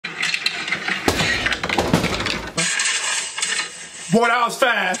Boy, that was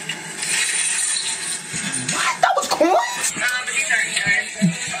fast. What? That was coins?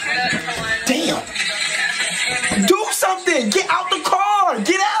 Damn. Do something. Get out the car.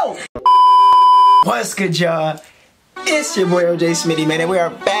 Get out. What's good, y'all? It's your boy OJ Smitty, man, and we are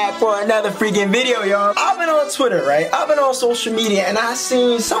back for another freaking video, y'all. I've been on Twitter, right? I've been on social media, and I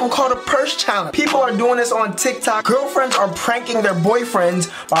seen something called a purse challenge. People are doing this on TikTok. Girlfriends are pranking their boyfriends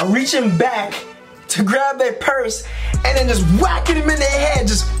by reaching back to grab their purse and then just whacking them in their head,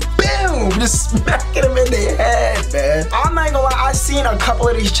 just boom, just smacking them in their head, man. I'm not gonna lie, I seen a couple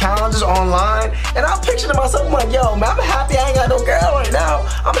of these challenges online, and I'm picturing myself, I'm like, yo, man, I'm happy I ain't got no girl right now.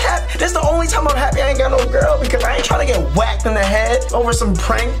 I'm happy, this is the only time I'm happy I ain't got no girl, because I ain't trying to get whacked in the head over some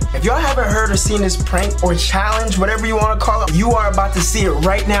prank. If y'all haven't heard or seen this prank or challenge, whatever you wanna call it, you are about to see it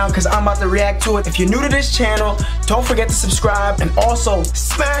right now, because I'm about to react to it. If you're new to this channel, don't forget to subscribe, and also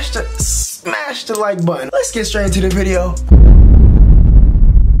smash the like button. Let's get straight into the video.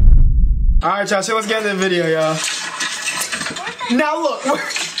 Alright, y'all, so let's get into the video, y'all. Now look,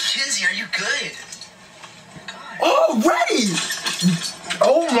 Kizzy, are you good? Already!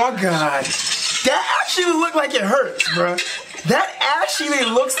 Oh my god. That actually looked like it hurts, bruh. That actually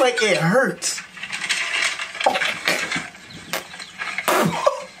looks like it hurts.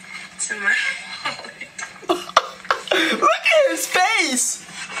 Look at his face!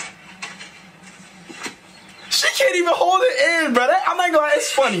 She can't even hold it in, bro. I'm not gonna lie,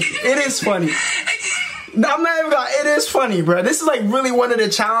 it's funny. It is funny. I'm not even gonna, it is funny, bro. This is like really one of the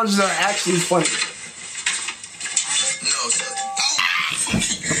challenges that are actually funny. No,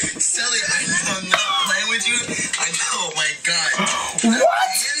 Sally, I'm not playing with you. I know, oh my god.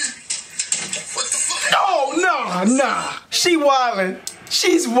 What? What the fuck? Oh, nah. She wildin'.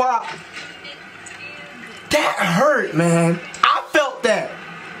 She's wild. That hurt, man. I felt that.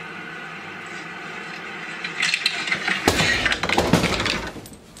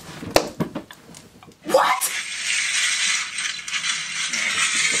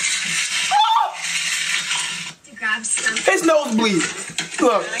 His nose bleeding.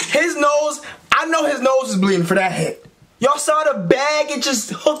 Look, his nose, I know his nose is bleeding for that hit. Y'all saw the bag, it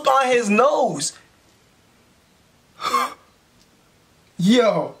just hooked on his nose.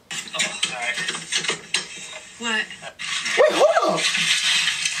 Yo. What? Wait, hold up.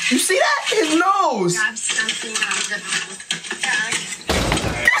 You see that? His nose. Grab something out of the bag.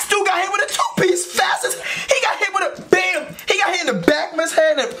 This dude got hit with a two-piece fast as, he got hit with a, bam. He got hit in the back of his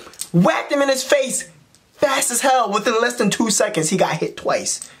head and whacked him in his face. Fast as hell, within less than 2 seconds, he got hit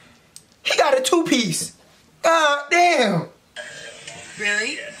twice. He got a two-piece. God damn.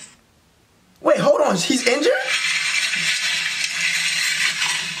 Really? Wait, hold on, he's injured?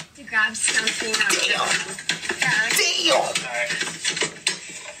 You grabbed something out of the bag. Damn.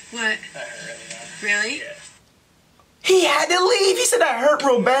 What? Really? He had to leave. He said that hurt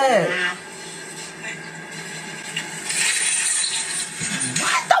real bad.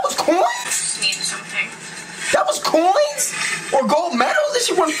 What? That was coins? Need something. That was coins? Or gold medals? Did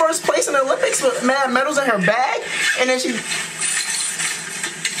she won first place in the Olympics with mad medals in her bag? And then she...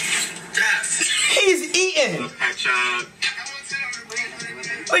 He's eating.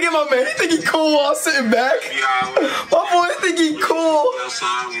 Look at my man. He think he cool while sitting back. My boy think he cool.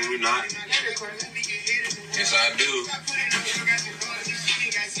 Outside when we not. Yes, I do.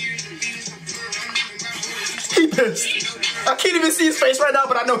 He pissed. I can't even see his face right now,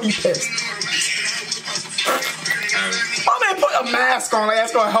 but I know he pissed. My man put a mask on, like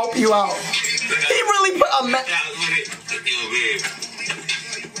that's gonna help you out. He really put a mask.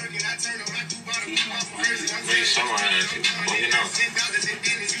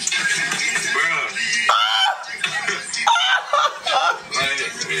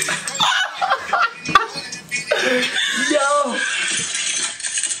 Yo.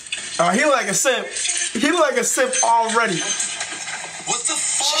 Oh, he look like a simp. He look like a simp already. What the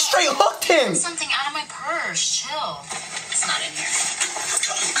fuck? She straight hooked him. Something out of my purse. Chill. It's not in here.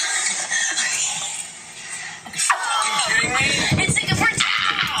 It's like a first.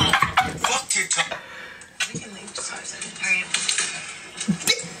 Fuck TikTok. We can leave just alright.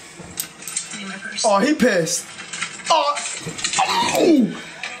 I need my purse. Oh, he pissed. Oh.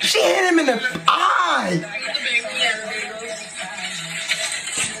 She hit him in the eye.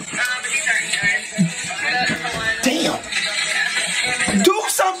 Damn. Do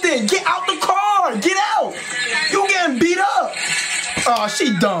something. Get out the car. Get out. You getting beat up. Oh,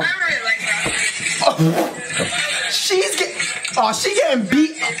 she dumb. Oh. She getting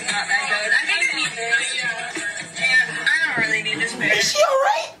beat up. Is she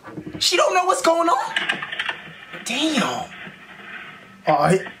alright? She don't know what's going on? Damn. Oh,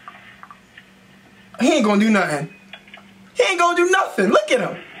 he ain't gonna do nothing. He ain't gonna do nothing. Look at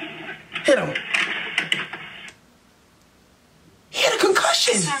him. Hit him. He had a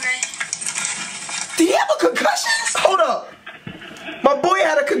concussion. Sorry. Did he have a concussion? Hold up. My boy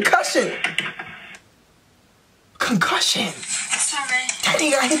had a concussion. Concussion. Sorry. That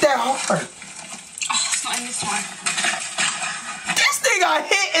nigga got hit that hard. Oh, it's not in this one. This thing got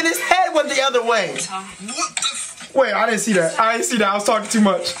hit and his head went the other way. What the Wait, I didn't see that. I didn't see that. I was talking too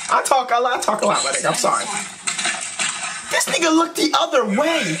much. I talk a lot, my nigga. I'm sorry. This nigga looked the other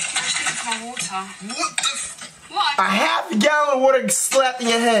way. My water. What the What? A half gallon of water slapped in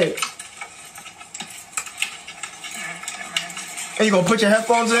your head. And you gonna put your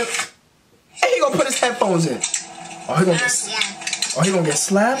headphones in? And he gonna put his headphones in. Oh, he gonna get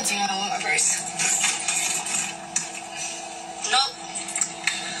slapped? Nope.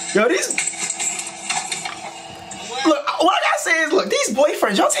 Yo, these... Look, what I gotta say is, look, these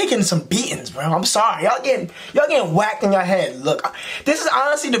boyfriends, y'all taking some beatings, bro. I'm sorry. Y'all getting whacked in your head. Look, this is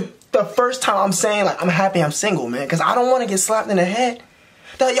honestly the first time I'm saying, like, I'm happy I'm single, man. Because I don't want to get slapped in the head.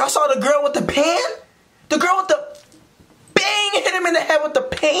 Y'all saw the girl with the pan? The girl with the... Bang! Hit him in the head with the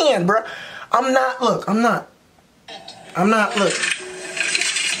pan, bro. I'm not, look.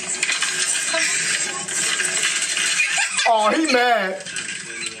 Oh, he mad.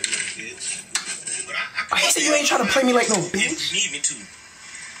 He said you ain't trying to play me like no bitch. Need me too.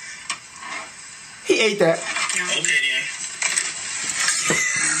 He ate that. Okay then.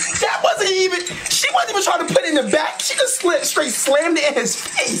 That wasn't even, she wasn't even trying to put it in the back. She just straight slammed it in his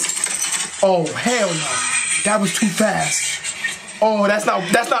face. Oh, hell no. That was too fast. Oh, that's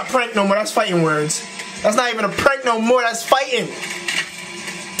not prank no more. That's fighting words. That's not even a prank no more. That's fighting.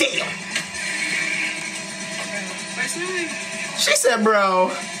 Damn. She said, bro,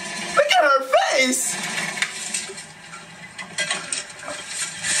 look at her face.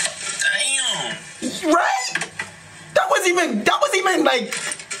 Damn. Right? That wasn't even like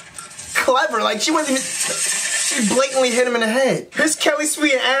clever. Like she blatantly hit him in the head. Here's Kelly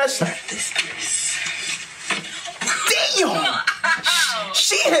Sweet and Ashley. Damn!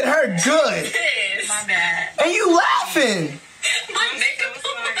 She hit her good. My bad. And you laughing. My makeup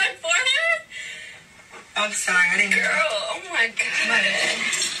on my forehead? I'm sorry, I didn't. Girl, oh my god. My bad.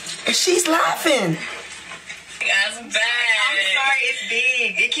 And she's laughing. That's bad. I'm sorry, it's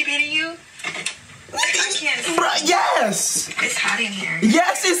big. It keep hitting you? I can't see. Bruh, yes. It's hot in here.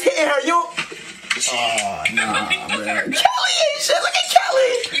 Yes, it's hitting her. You. Oh, nah, man. Kelly ain't shit. Look at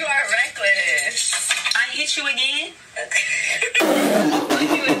Kelly. You are reckless. I hit you again?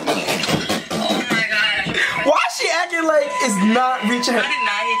 Oh my god. Why is she acting like it's not reaching her? I did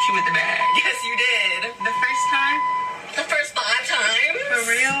not hit you with the bag. Yes, you did. The first time? The first 5 times? For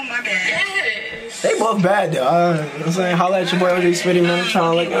real? My bad. Yes. They both bad though. I'm saying, holla at your boy OJ Smitty, man. I'm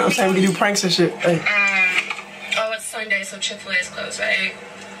trying to, like, you know what I'm saying, we do pranks and shit. Hey. Oh, it's Sunday, so Chick-fil-A is closed, right?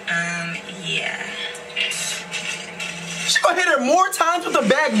 Yeah. She gonna hit her more times with the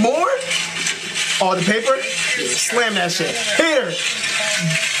bag more? Oh, the paper? Yeah, slam that shit. Hit her. What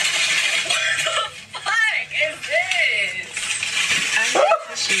the fuck is this? I hate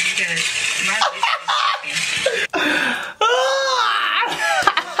this shit because my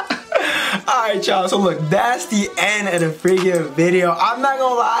Alright, y'all, so look, that's the end of the freaking video. I'm not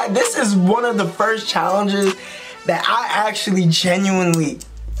gonna lie, this is one of the first challenges that I actually genuinely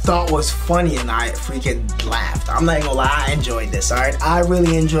thought was funny and I freaking laughed. I'm not gonna lie, I enjoyed this, alright? I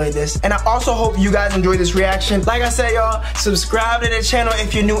really enjoyed this. And I also hope you guys enjoyed this reaction. Like I said, y'all, subscribe to the channel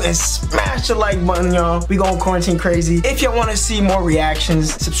if you're new and smash the like button, y'all. We going quarantine crazy. If y'all wanna see more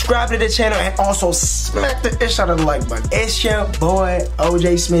reactions, subscribe to the channel and also smack the ish out of the like button. It's your boy,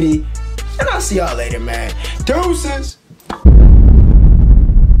 OJ Smitty, and I'll see y'all later, man. Deuces!